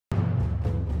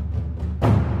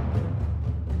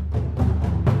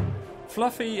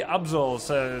Fluffy Absol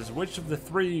says, which of the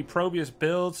 3 Probius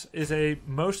builds is a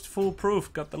most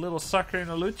foolproof? Got the little sucker in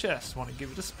a loot chest. Want to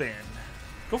give it a spin.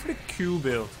 Go for the Q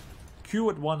build. Q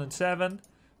at 1 and 7.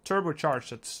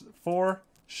 Turbocharged at 4.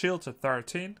 Shields at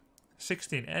 13.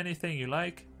 16 anything you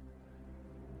like.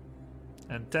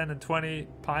 And 10 and 20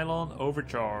 Pylon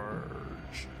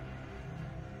Overcharge.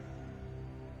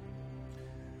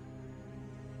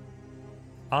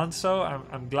 Anso,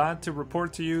 I'm glad to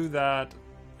report to you that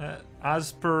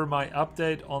as per my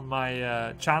update on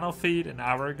my channel feed an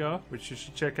hour ago, which you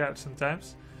should check out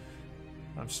sometimes,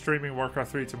 I'm streaming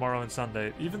Warcraft 3 tomorrow and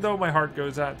Sunday. Even though my heart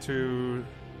goes out to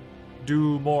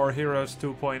do more Heroes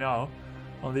 2.0,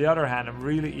 on the other hand, I'm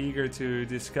really eager to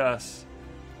discuss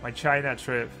my China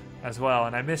trip as well.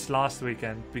 And I missed last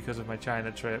weekend because of my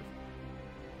China trip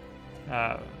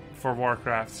for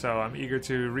Warcraft, so I'm eager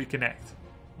to reconnect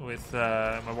with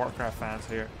my Warcraft fans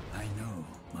here. I know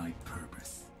my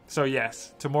purpose. So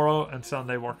yes, tomorrow and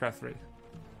Sunday Warcraft 3.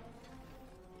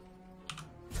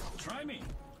 Try me.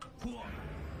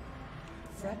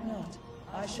 Fret not,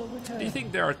 I shall return. Do you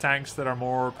think there are tanks that are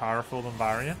more powerful than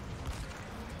Varian?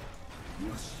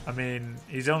 I mean,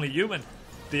 he's only human.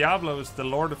 Diablo is the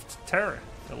Lord of Terror,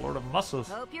 the Lord of Muscles.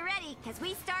 Hope you're ready, because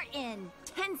we start in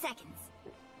 10 seconds.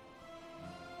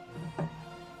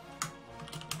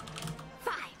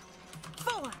 5,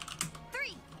 4,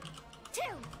 3, 2,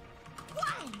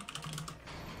 1.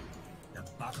 The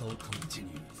battle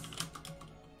continues.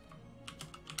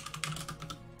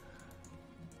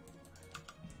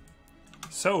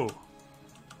 So,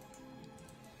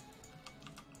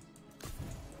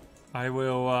 I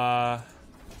will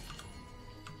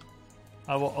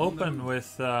open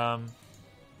with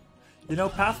you know,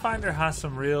 Pathfinder has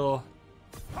some real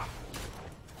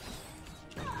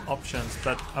options,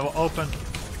 but I will open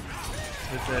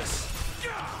with this.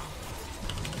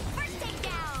 First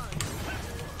takedown.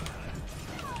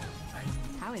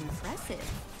 How impressive.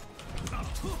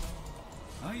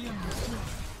 I am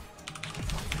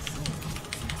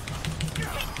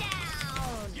Takedown.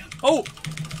 Oh!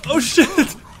 Oh shit!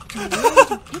 We need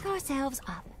to pick ourselves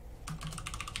up.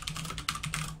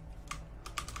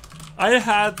 I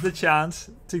had the chance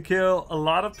to kill a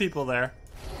lot of people there,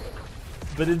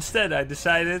 but instead I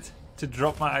decided to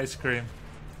drop my ice cream.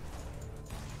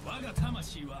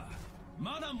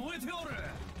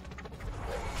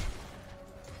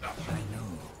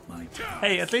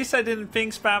 Hey, at least I didn't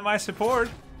ping spam my support.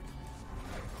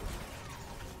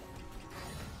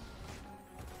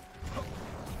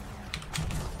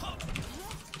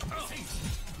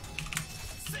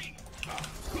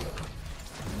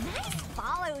 Nice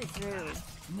follow through.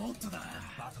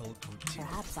 battle continues.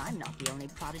 Perhaps I'm not the only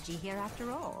prodigy here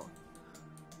after all.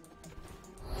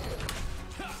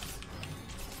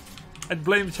 I'd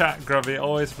blame chat, Grubby.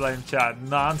 Always blame chat.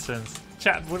 Nonsense.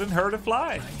 Chat wouldn't hurt a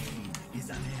fly. Is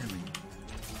an enemy.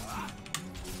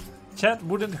 Chat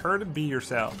wouldn't hurt a bee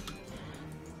yourself.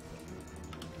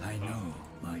 I know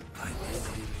my purpose.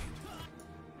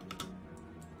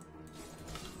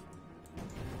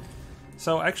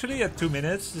 So actually at 2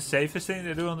 minutes, the safest thing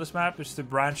to do on this map is to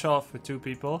branch off with 2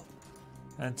 people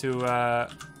and to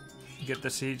get the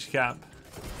siege camp.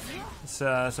 It's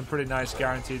some pretty nice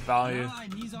guaranteed value.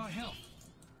 Needs our help.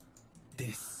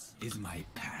 This is my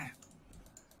path.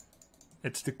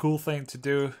 It's the cool thing to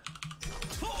do.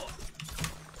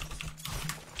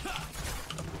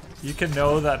 You can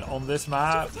know that on this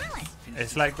map,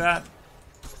 it's like that.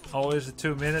 Always a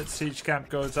 2 minute siege camp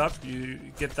goes up. You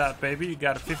get that baby. You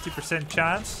got a 50%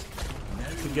 chance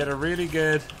to get a really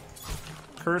good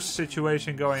curse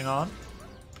situation going on.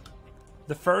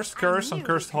 The first curse on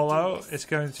Cursed Hollow is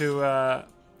going to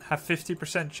have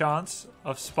 50% chance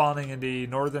of spawning in the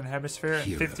northern hemisphere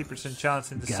and 50%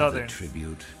 chance in the southern.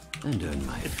 Tribute and earn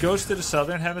my It goes to the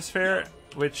southern hemisphere,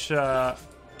 which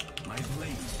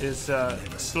is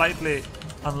slightly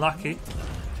unlucky,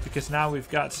 because now we've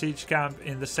got siege camp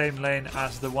in the same lane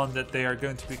as the one that they are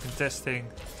going to be contesting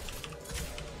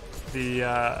the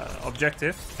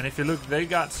objective. And if you look, they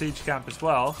got siege camp as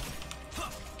well,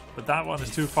 but that one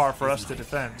is too far for us to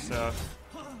defend, so...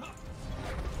 Oh,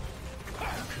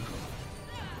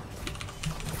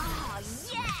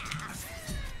 yeah!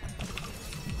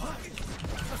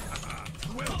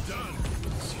 Well done.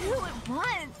 2 at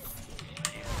once!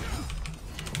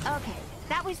 Okay,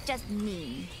 that was just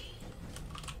mean.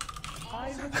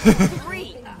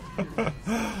 3!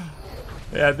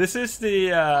 Yeah, this is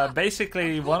the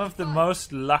basically one of the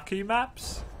most lucky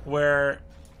maps where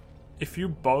if you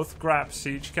both grab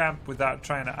siege camp without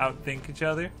trying to outthink each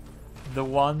other, the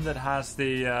one that has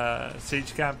the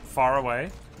siege camp far away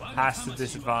has the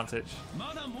disadvantage.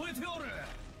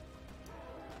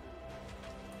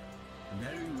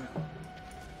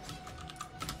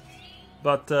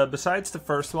 But besides the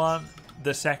first one,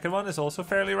 the second one is also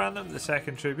fairly random, the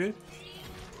second tribute.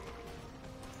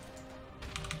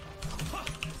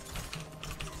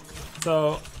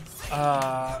 So,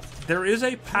 there is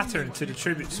a pattern to the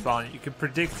tribute spawn. You can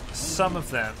predict some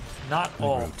of them, not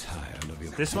all.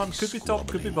 This one could be top,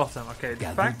 could be bottom. Okay, the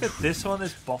fact that this one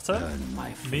is bottom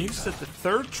means that the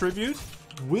third tribute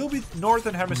will be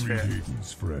Northern Hemisphere.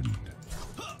 Greetings, friend.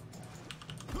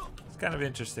 It's kind of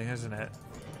interesting, isn't it?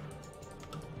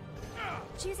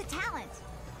 Choose a talent.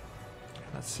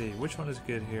 Let's see, which one is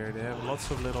good here? They have lots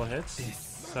of little hits.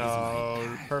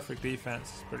 So, perfect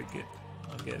defense is pretty good.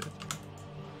 I'll get it.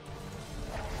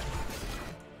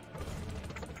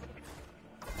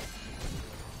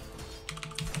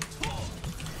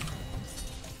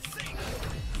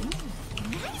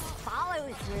 Nice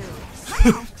follow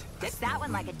through. Wow, took that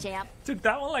one like a champ. Took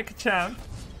that one like a champ.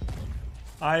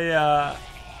 I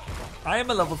am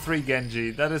a level 3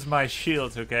 Genji. That is my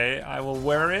shield, okay? I will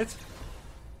wear it.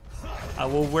 I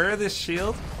will wear this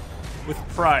shield with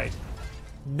pride.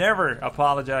 Never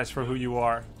apologize for who you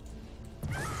are.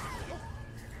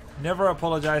 Never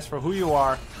apologize for who you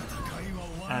are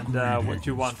and what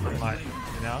you want from life,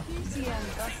 you know?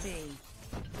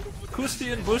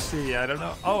 Kusti and Busti, I don't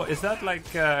know. Oh, is that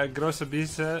like grosse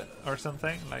Bise or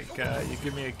something? Like you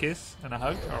give me a kiss and a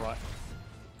hug or what?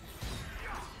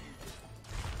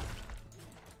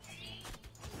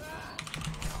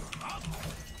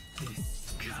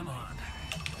 Come on.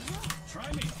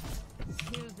 Try me.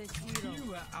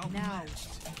 You are outmatched.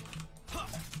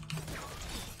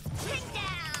 Take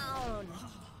down.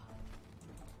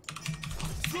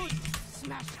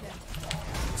 Smash them.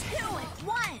 2 at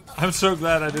once. I'm so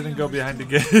glad I didn't go behind the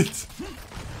gate.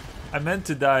 I meant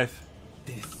to dive.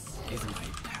 This is my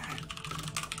path.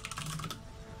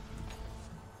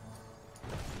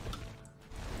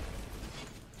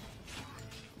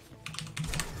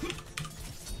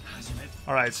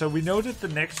 Alright, so we know that the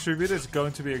next tribute is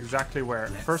going to be exactly where.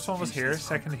 First one was here,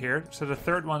 second here, so the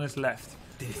third one is left.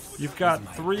 You've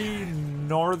got 3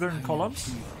 northern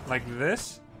columns, like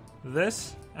this,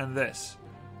 this, and this.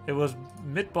 It was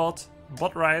mid bot,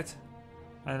 bot right,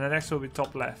 and the next will be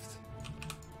top left.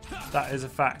 That is a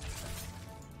fact.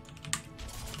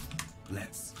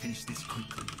 Let's finish this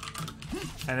quickly.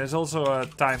 And there's also a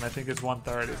time, I think it's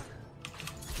 1:30.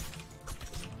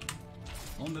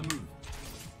 On the move.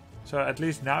 So at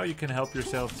least now you can help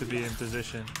yourself to be in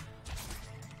position.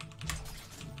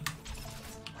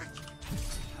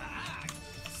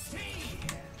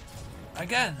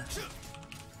 Again!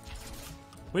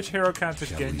 Which hero counters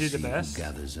Shall Genji we the see who best?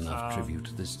 gathers enough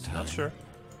tribute this time? Not sure.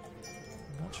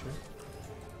 Not sure.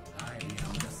 I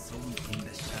am the soul in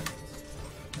the shadows.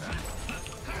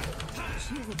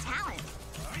 Choose a talent.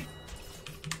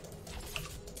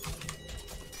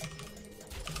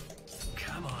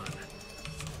 Come on.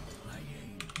 My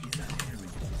aim is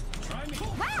unhurried. Try me.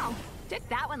 Wow, took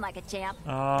that one like a champ.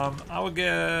 I will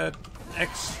get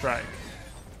X Strike.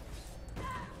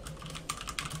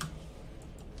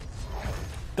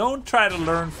 Don't try to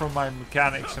learn from my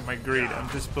mechanics and my greed. I'm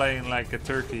just playing like a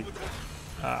turkey.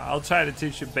 I'll try to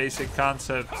teach you basic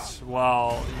concepts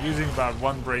while using about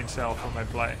 1 brain cell for my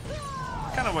play.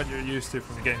 Kind of what you're used to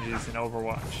from Genjis in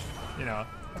Overwatch, you know.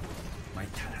 My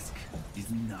task is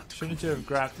not. Shouldn't you have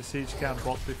grabbed the siege camp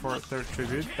bot before a third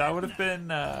tribute? That would have been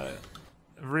a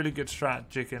really good strat,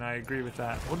 Chicken. I agree with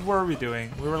that. What were we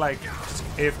doing? We were like just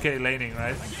AFK laning,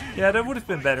 right? Yeah, that would have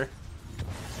been better.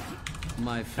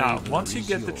 Now, once you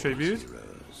get the tribute,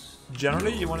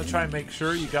 generally you want to try and make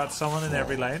sure you got someone in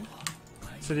every lane,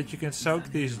 so that you can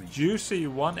soak these juicy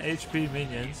 1 HP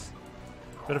minions.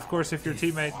 But of course, if your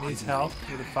teammate needs help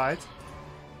with a fight,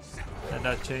 then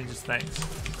that changes things.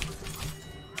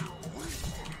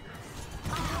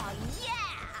 Oh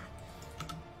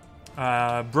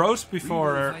yeah! Bros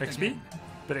before XP,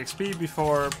 but XP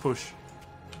before push.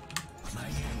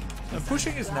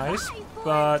 Pushing is nice,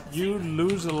 but you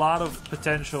lose a lot of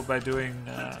potential by doing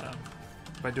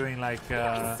like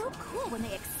It's so cool when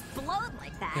they explode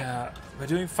like that. yeah, by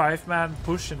doing 5-man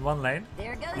push in 1 lane.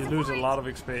 There goes You a lose a point. lot of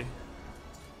XP.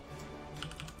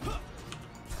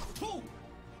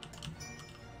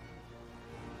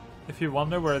 If you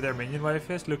wonder where their minion wave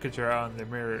is, look at your own. They're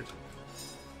mirrored.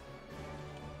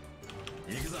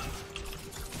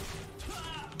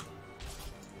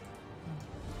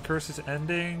 Curse is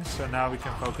ending, so now we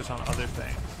can focus on other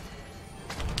things.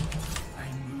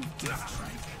 I move this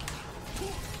strike.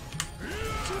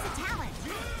 Choose a talent.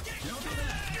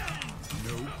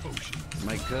 No potion.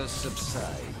 My curse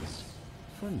subsides.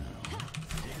 For now.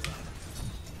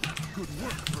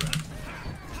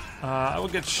 I will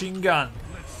get Shingun.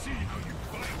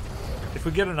 If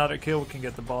we get another kill, we can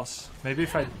get the boss. Maybe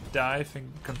if I dive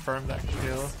and confirm that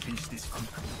kill. Finish this quick.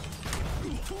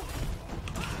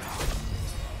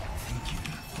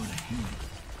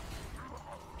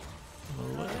 I'm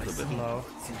a little bit low.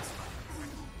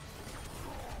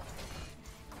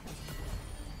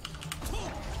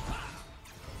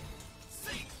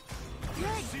 Good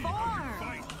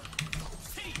form.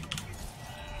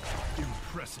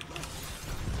 Impressive.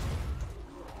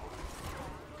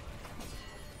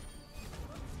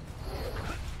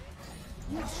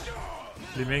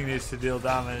 Li Ming needs to deal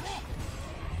damage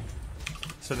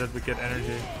so that we get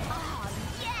energy.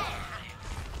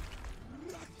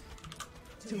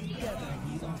 Together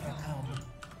we overcome.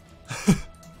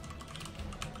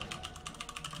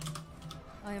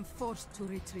 I am forced to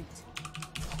retreat.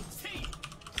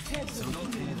 Head to the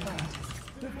fight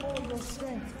before your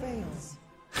strength fails.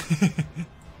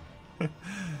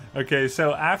 Okay,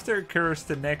 so after Curse,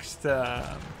 the next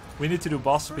we need to do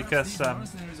boss because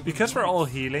we're all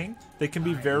healing. They can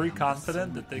be very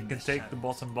confident that they can take the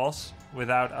bottom boss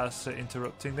without us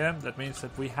interrupting them. That means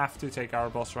that we have to take our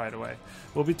boss right away.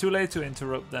 We'll be too late to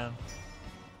interrupt them.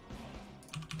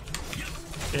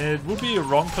 It would be a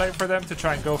wrong play for them to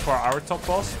try and go for our top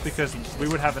boss because we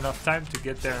would have enough time to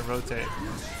get there and rotate.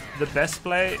 The best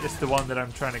play is the one that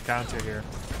I'm trying to counter here.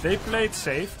 They played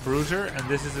safe, Bruiser, and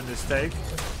this is a mistake.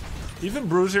 Even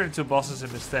Bruiser into boss is a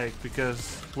mistake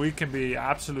because we can be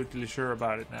absolutely sure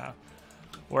about it now.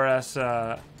 Whereas,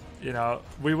 you know,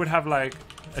 we would have like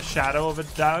a shadow of a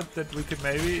doubt that we could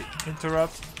maybe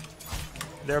interrupt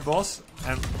their boss,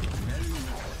 and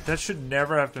that should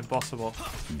never have been possible.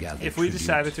 Gather If we tribute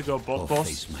decided to go bot or boss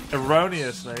face my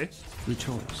erroneously, The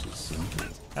choice is simple.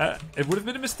 it would have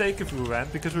been a mistake if we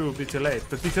went because we would be too late.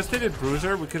 But because they did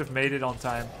Bruiser, we could have made it on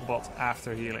time bot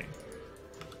after healing.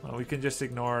 Well, we can just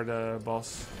ignore the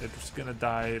boss. It's gonna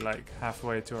die like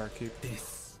halfway to our keep.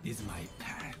 This is my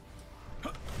path.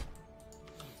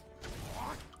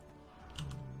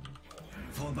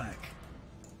 Fall back.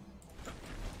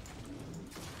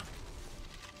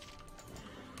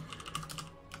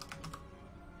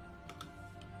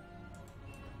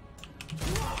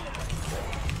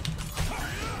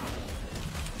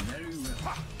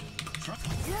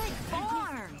 Good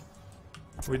form.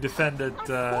 We defended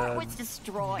Fort was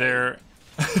destroyed. their...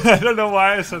 I don't know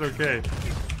why I said okay.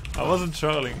 I wasn't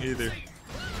trolling either.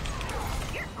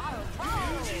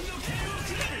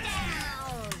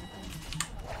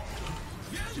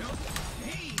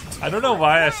 I don't know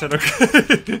why I said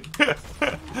okay.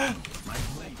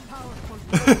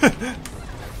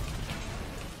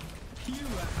 She's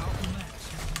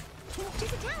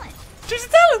a talent. She's a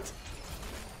talent!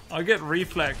 I'll get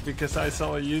reflect because I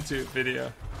saw a YouTube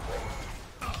video.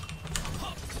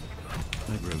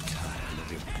 I grow tired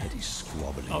of your petty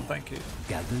squabbling. Oh, thank you.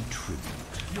 Gather tribute.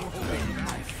 In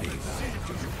my favor.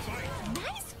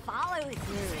 Nice follow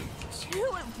through.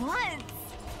 Two at once.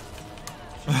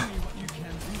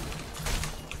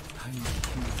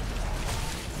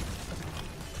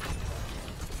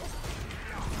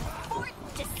 Fort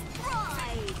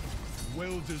destroyed.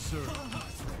 Well deserved.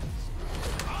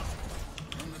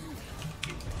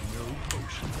 No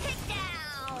potion. Take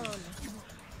down.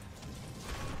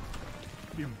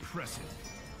 Impressive.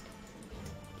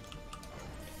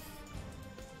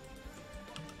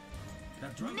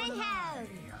 Mayhem.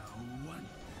 One.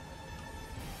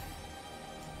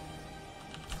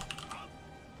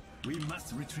 We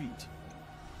must retreat.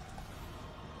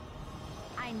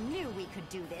 I knew we could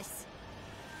do this.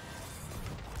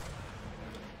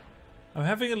 I'm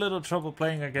having a little trouble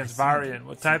playing against Varian.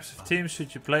 What types of teams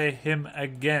should you play him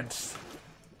against?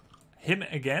 Him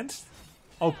against?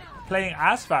 Oh, playing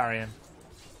as Varian.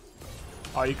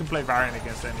 Oh, you can play Varian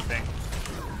against anything.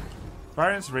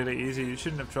 Varian's really easy. You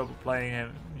shouldn't have trouble playing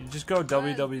him. You just go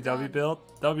WWW build,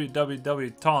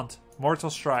 WWW taunt, Mortal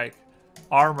Strike,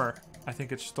 armor. I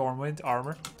think it's Stormwind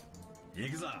armor.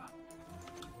 Aegis.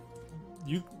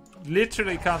 You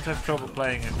literally can't have trouble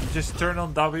playing him. You just turn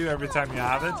on W every time you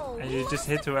have it, and you just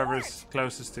hit whoever's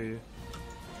closest to you.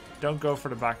 Don't go for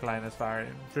the backline as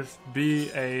Varian. Just be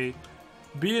an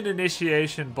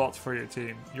initiation bot for your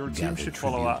team. Your team Gather should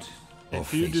follow up. tribute or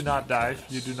If you face do not my die,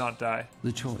 curse. you do not die.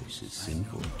 The choice is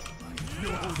simple.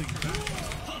 You're holding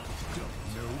back.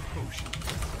 No potion.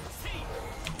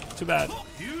 Too bad.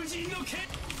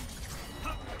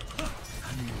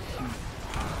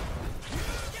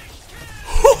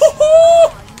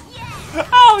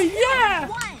 Oh yeah!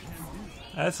 One.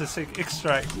 That's a sick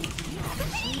X-strike.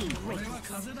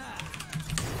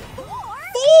 Four.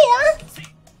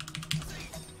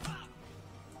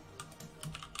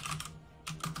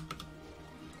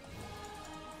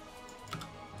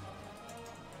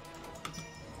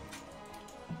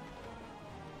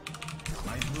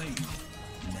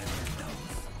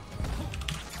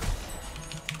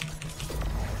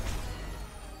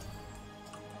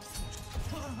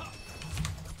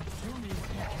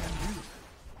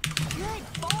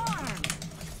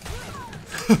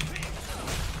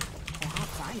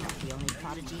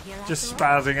 here. Just after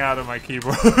all. spazzing out on my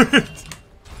keyboard. Untouchable!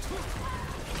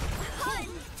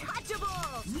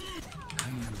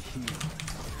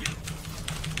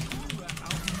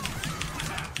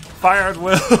 Fire at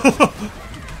will.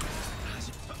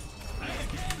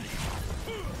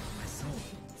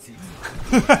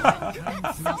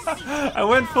 I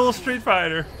went full Street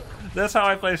Fighter. That's how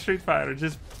I play Street Fighter.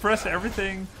 Just press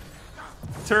everything,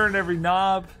 turn every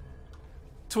knob,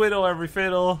 twiddle every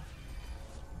fiddle,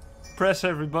 press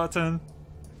every button,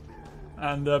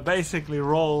 and basically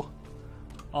roll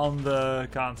on the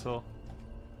console.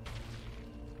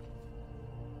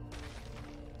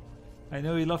 I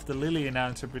know you love the Lily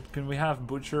announcer, but can we have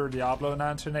Butcher or Diablo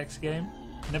announcer next game?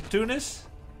 Neptunus?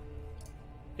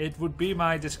 It would be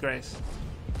my disgrace.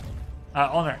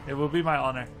 Honor. It will be my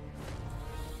honor.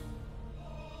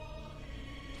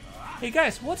 Hey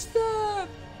guys, what is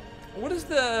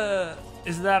the...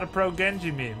 Is that a pro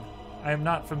Genji meme? I am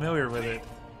not familiar with it.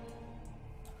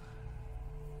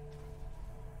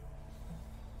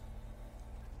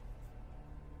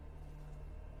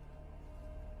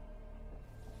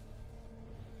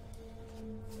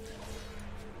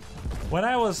 When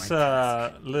I was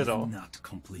little, Not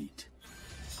complete.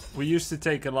 we used to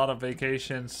take a lot of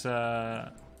vacations.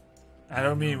 I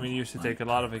don't mean we used to take a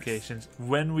lot of vacations.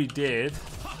 When we did,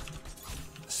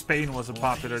 Spain was a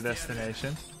popular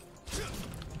destination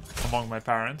among my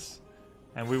parents.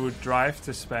 And we would drive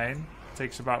to Spain. It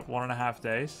takes about 1.5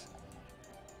 days.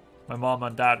 My mom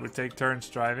and dad would take turns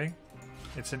driving.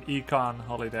 It's an econ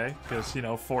holiday because, you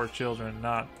know, 4 children,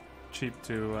 not cheap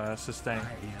to sustain.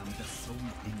 I am the soul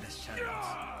in the shadows.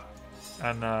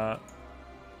 And I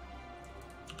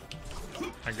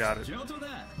got it. Jill to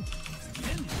that.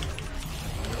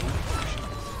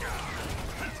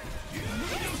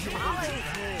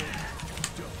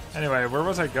 Anyway, where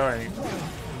was I going?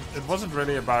 It wasn't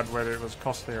really about whether it was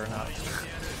costly or not. 2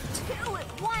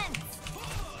 at once!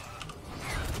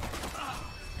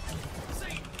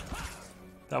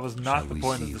 That was not the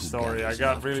point of the story. I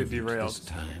got really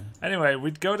derailed. Anyway,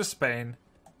 we'd go to Spain,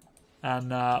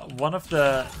 and one of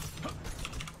the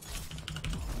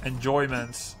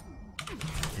enjoyments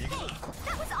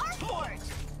That was our fort!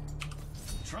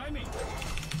 Try me.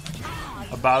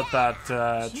 about that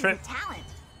She's trip a talent.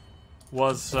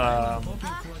 was Our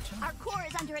core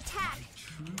is under attack.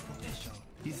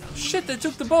 shit. They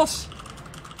took the boss.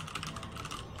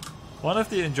 One of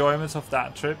the enjoyments of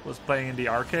that trip was playing in the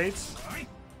arcades.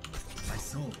 My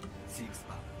soul seeks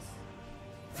others.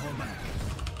 Fall back.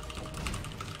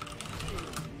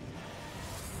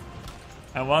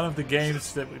 And one of the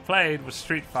games that we played was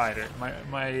Street Fighter.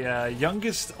 My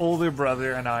youngest older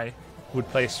brother and I would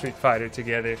play Street Fighter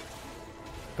together.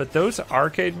 But those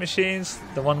arcade machines,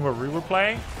 the one where we were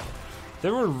playing, they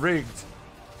were rigged.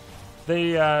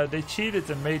 They cheated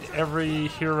and made every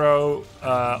hero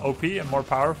OP and more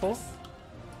powerful.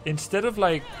 Instead of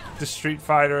like the Street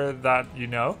Fighter that you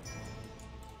know,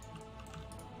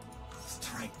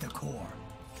 Strike the core.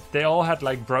 they all had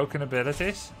like broken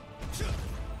abilities.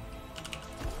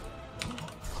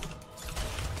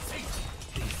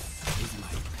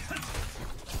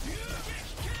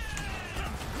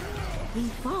 We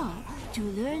fall to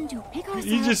learn to pick ourselves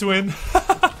You just win. We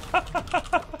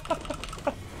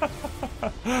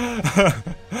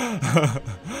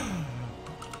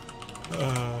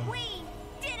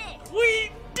did it!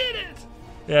 We did it!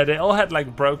 Yeah, they all had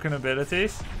like broken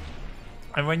abilities.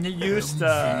 And when you used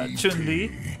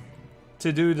Chun-Li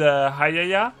to do the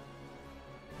Hayaya,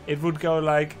 it would go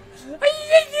like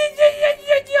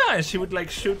and she would like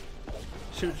shoot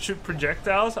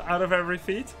projectiles out of every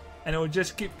feet, and it would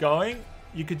just keep going.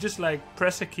 You could just like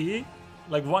press a key,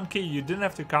 like one key, you didn't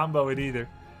have to combo it either.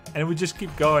 And it would just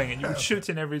keep going, and you would shoot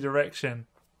in every direction.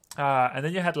 And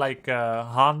then you had like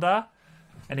Honda,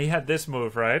 and he had this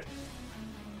move, right?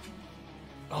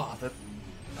 Oh, that!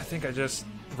 I think I just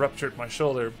ruptured my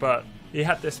shoulder, but he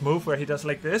had this move where he does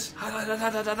like this,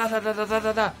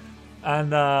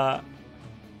 and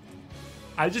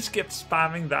I just kept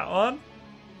spamming that one.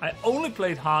 I only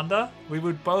played Honda. We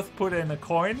would both put in a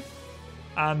coin,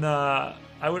 and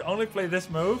I would only play this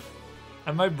move,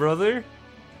 and my brother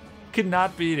could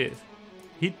not beat it.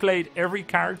 He played every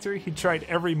character. He tried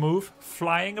every move.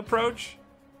 Flying approach.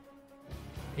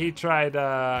 He tried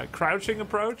crouching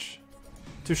approach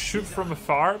to shoot from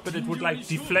afar, but it would like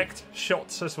deflect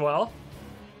shots as well.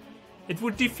 It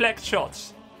would deflect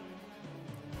shots.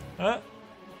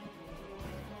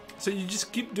 So you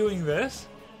just keep doing this,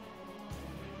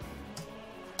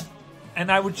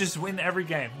 and I would just win every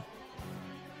game.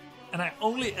 And I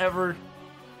only ever...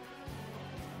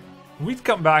 We'd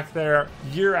come back there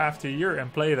year after year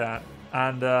and play that.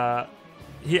 And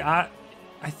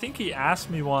I think he asked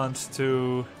me once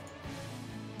to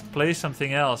play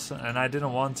something else, and I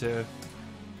didn't want to.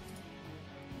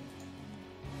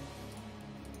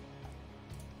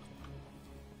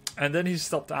 And then he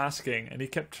stopped asking, and he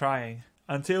kept trying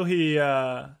until he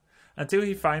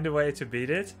found a way to beat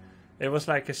it. It was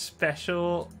like a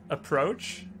special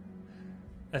approach,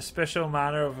 a special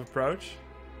manner of approach.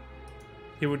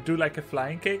 He would do like a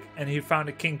flying kick, and he found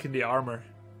a kink in the armor,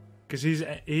 because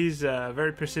he's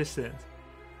very persistent.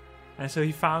 And so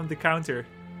he found the counter.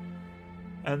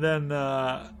 And then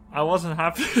I wasn't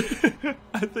happy.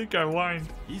 I think I whined.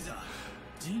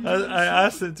 I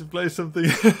asked him to play something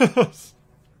else.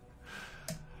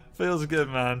 Feels good,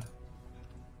 man.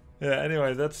 Yeah,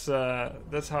 anyway, that's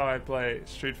how I play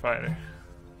Street Fighter.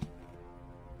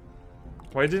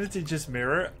 Why didn't he just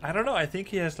mirror? I don't know, I think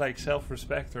he has like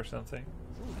self-respect or something.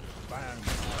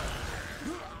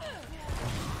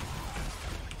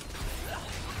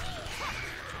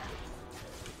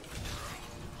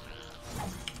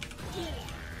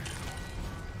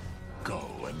 Go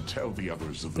and tell the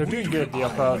others of the They're doing good, the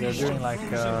upper. They're doing like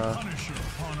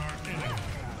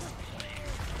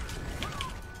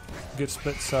good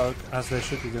split soak, as they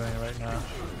should be doing right now.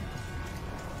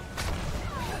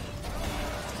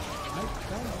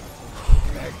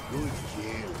 good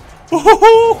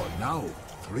kill. Now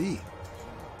 3.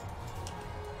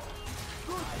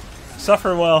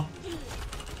 Suffer well.